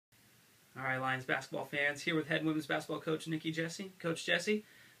All right, Lions basketball fans, here with head women's basketball coach Coach Jesse.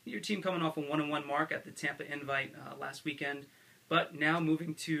 Your team coming off a 1-1 mark at the Tampa Invite last weekend, but now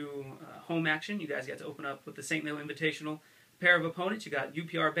moving to home action. You guys got to open up with the St. Leo Invitational. Pair of opponents, you got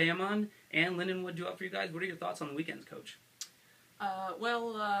UPR-Bayamon and Lindenwood due up for you guys. What are your thoughts on the weekends, Coach?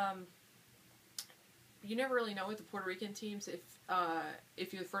 You never really know with the Puerto Rican teams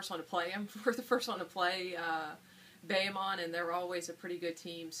if you're the first one to play them. We're the first one to play Bayamon, and they're always a pretty good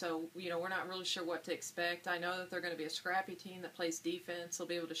team. So, we're not really sure what to expect. I know that they're going to be a scrappy team that plays defense. They'll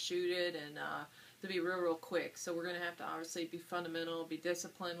be able to shoot it, and they'll be real quick. So we're going to have to obviously be fundamental, be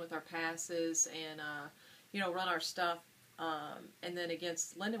disciplined with our passes, and, run our stuff. And then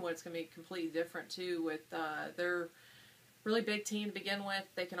against Lindenwood, it's going to be completely different, too, with their really big team to begin with.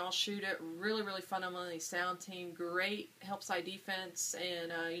 They can all shoot it. Really fundamentally sound team. Great help side defense.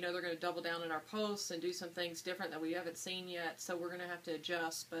 And, they're going to double down in our posts and do some things different that we haven't seen yet. So we're going to have to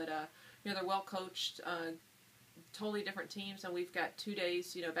adjust. But, they're well coached. Totally different teams. And we've got 2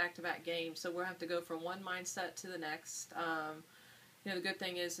 days, back-to-back games. So we'll have to go from one mindset to the next. The good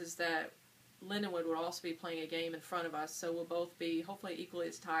thing is that Lindenwood will also be playing a game in front of us. So we'll both be hopefully equally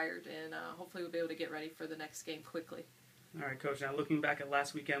as tired. And hopefully we'll be able to get ready for the next game quickly. All right, Coach, now looking back at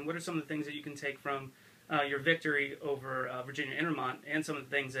last weekend, what are some of the things that you can take from your victory over Virginia Intermont and some of the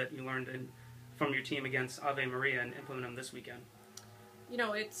things that you learned from your team against Ave Maria and implement them this weekend?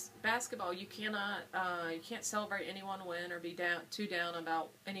 It's basketball. You can't celebrate any one win or be too down about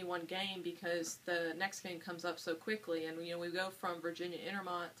any one game because the next game comes up so quickly. And, we go from Virginia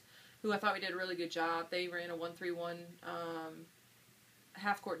Intermont, who I thought we did a really good job. They ran a 1-3-1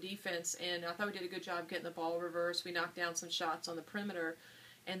 half-court defense, and I thought we did a good job getting the ball reversed. We knocked down some shots on the perimeter,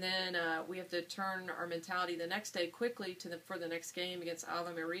 and then we have to turn our mentality the next day quickly for the next game against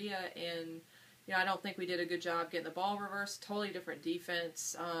Ave Maria, and I don't think we did a good job getting the ball reversed. Totally different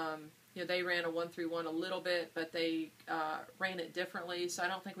defense. They ran a 1-3-1 a little bit, but they ran it differently, so I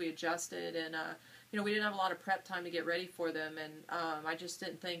don't think we adjusted, and we didn't have a lot of prep time to get ready for them, and I just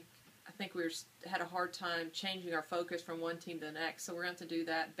didn't think. I think we had a hard time changing our focus from one team to the next. So we're going to have to do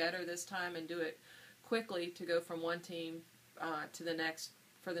that better this time and do it quickly to go from one team to the next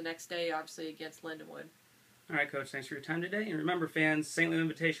for the next day, obviously, against Lindenwood. All right, Coach, thanks for your time today. And remember, fans, St. Leo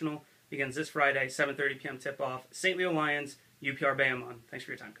Invitational begins this Friday, 7:30 p.m. tip-off. St. Leo Lions, UPR-Bayamon. Thanks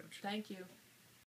for your time, Coach. Thank you.